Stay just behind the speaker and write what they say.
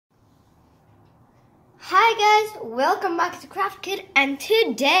Hi guys, welcome back to Craft Kit, and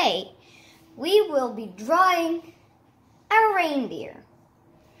today we will be drawing a reindeer.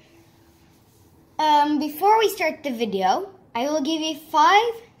 Before we start the video, I will give you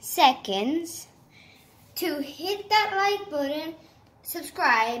 5 seconds to hit that like button,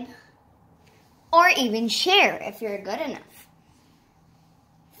 subscribe, or even share if you're good enough.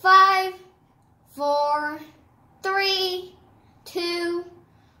 5, 4, 3, 2,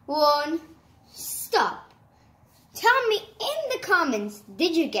 1, stop. Tell me in the comments,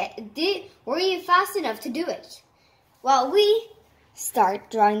 were you fast enough to do it? While we start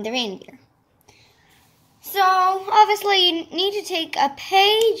drawing the reindeer. So, obviously you need to take a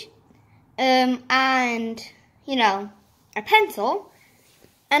page and, a pencil,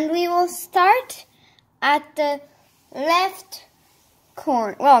 and we will start at the left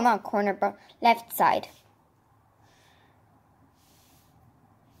corner, well, not corner, but left side.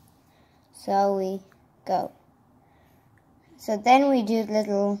 So we go. So then we do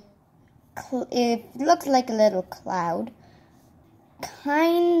it looks like a little cloud.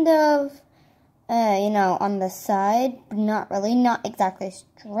 Kind of, on the side, but not really, not exactly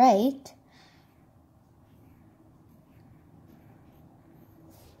straight.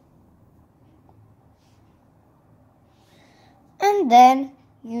 And then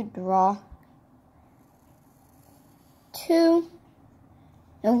you draw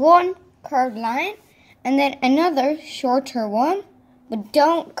one curved line, and then another shorter one, but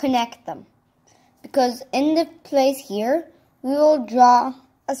don't connect them, because in the place here, we will draw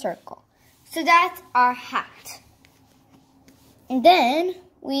a circle. So that's our hat. And then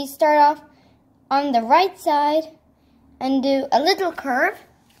we start off on the right side and do a little curve,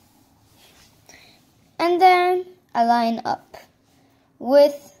 and then a line up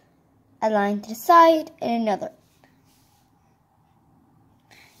with a line to the side and another.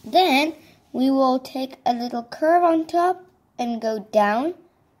 Then we will take a little curve on top and go down,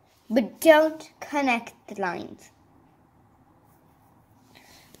 but don't connect the lines.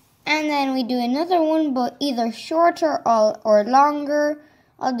 And then we do another one, but either shorter or longer.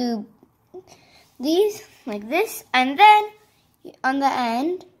 I'll do these like this, and then on the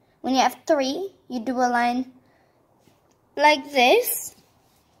end, when you have 3, you do a line like this,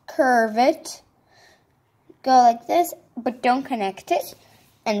 curve it, go like this, but don't connect it,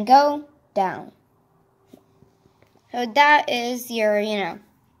 and go down. So that is your,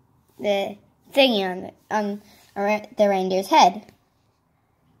 the thingy on the reindeer's head.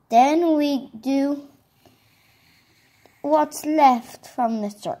 Then we do what's left from the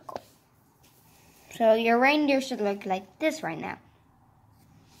circle. So your reindeer should look like this right now.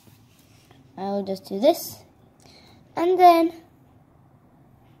 I'll just do this. And then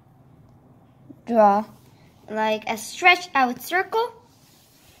draw like a stretched out circle.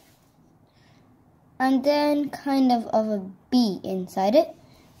 And then kind of a B inside it,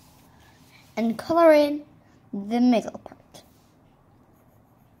 and color in the middle part.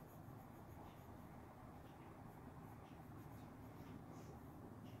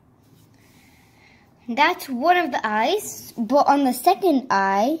 That's one of the eyes, but on the second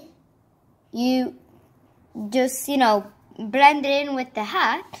eye, you just, blend it in with the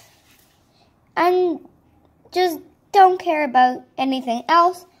hat, and just don't care about anything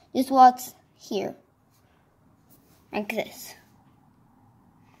else, just what's here. Like this.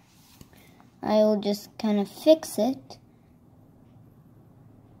 I will just kind of fix it.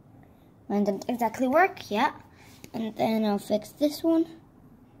 And it doesn't exactly work, yeah. And then I'll fix this one.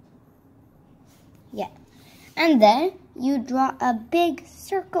 Yeah. And then you draw a big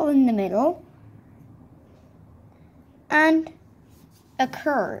circle in the middle. And a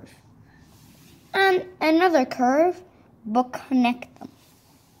curve. And another curve, but connect them.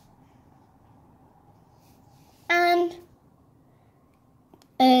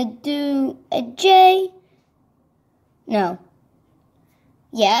 And do a J, a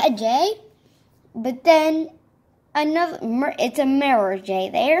J, but then it's a mirror J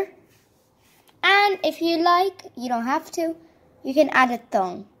there. And if you like, you don't have to, you can add a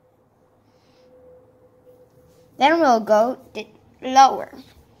thumb. Then we'll go lower.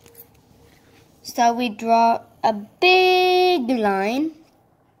 So we draw a big line.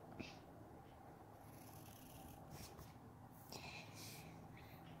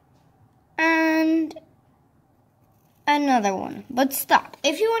 And another one, but stop.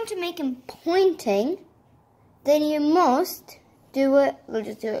 If you want to make him pointing, then you must do it, we'll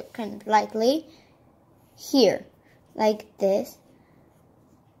just do it kind of lightly, here, like this.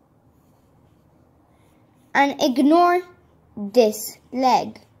 And ignore this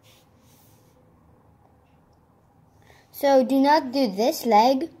leg. So do not do this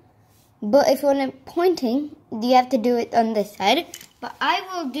leg, But if you want it pointing, you have to do it on this side. But I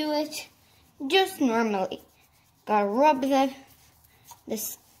will do it just normally. Gotta rub the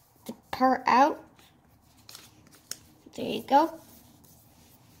part out. There you go.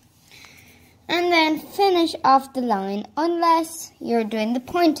 And then finish off the line unless you're doing the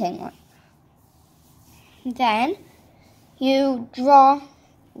pointing one. Then you draw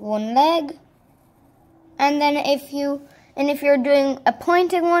one leg, and then if you're doing a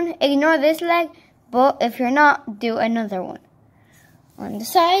pointing one, ignore this leg, but if you're not, do another one on the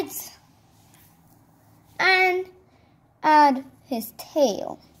sides and add his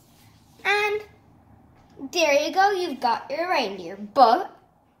tail. And there you go, you've got your reindeer. But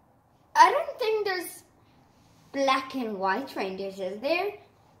I don't think there's black and white reindeers, is there?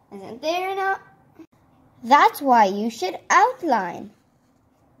 Isn't there not? That's why you should outline.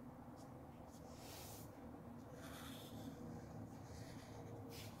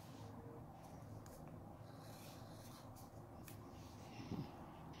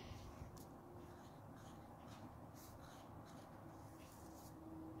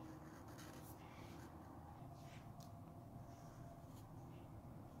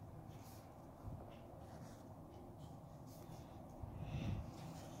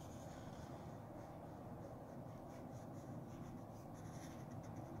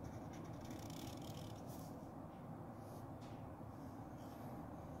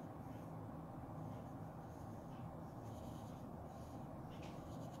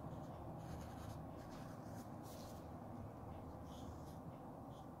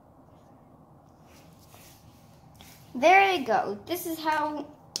 There you go. This is how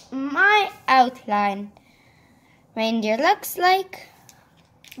my outline reindeer looks like.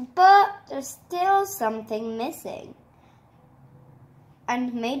 But there's still something missing.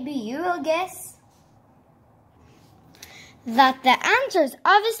 And maybe you will guess that the answer is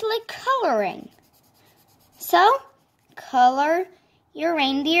obviously coloring. So, color your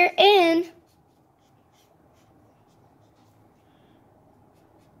reindeer in.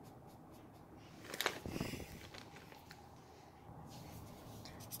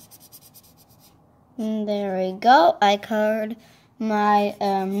 And there we go. I colored my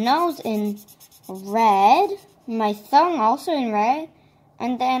nose in red, my thumb also in red,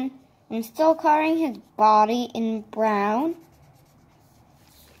 and then I'm still coloring his body in brown.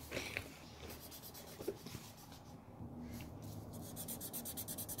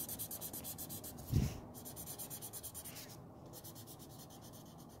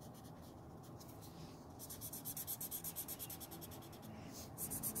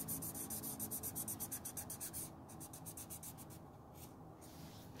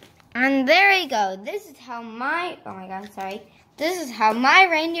 And there you go. This is how my, This is how my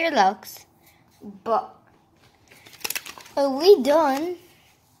reindeer looks. But we done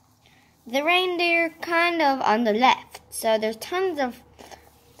the reindeer kind of on the left. So there's tons of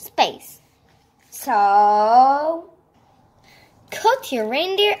space. So cut your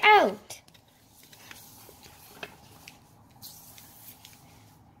reindeer out.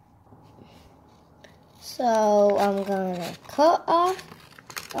 So I'm gonna cut off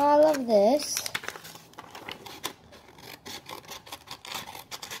all of this.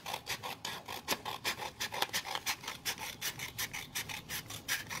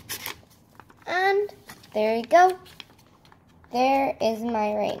 And there you go. There is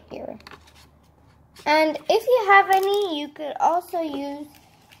my reindeer. And if you have any, you could also use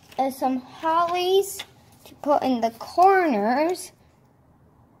some hollies to put in the corners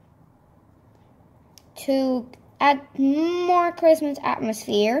to add more Christmas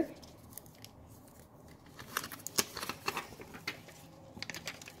atmosphere.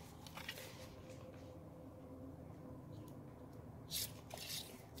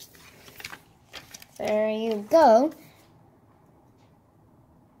 There you go.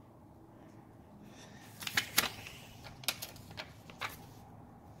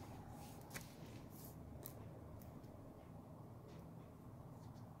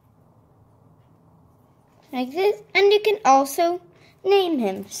 Like this, and you can also name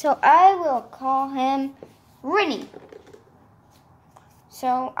him. So I will call him Rinny.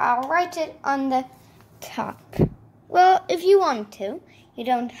 So I'll write it on the top. Well, if you want to, you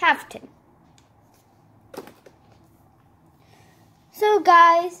don't have to. So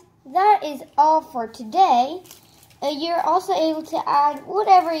guys, that is all for today. You're also able to add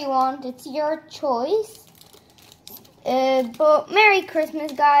whatever you want. It's your choice. But Merry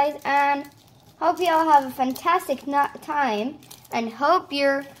Christmas, guys, and hope you all have a fantastic time, and hope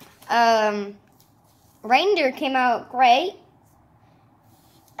your reindeer came out great.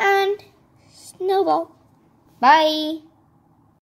 And Snowball. Bye.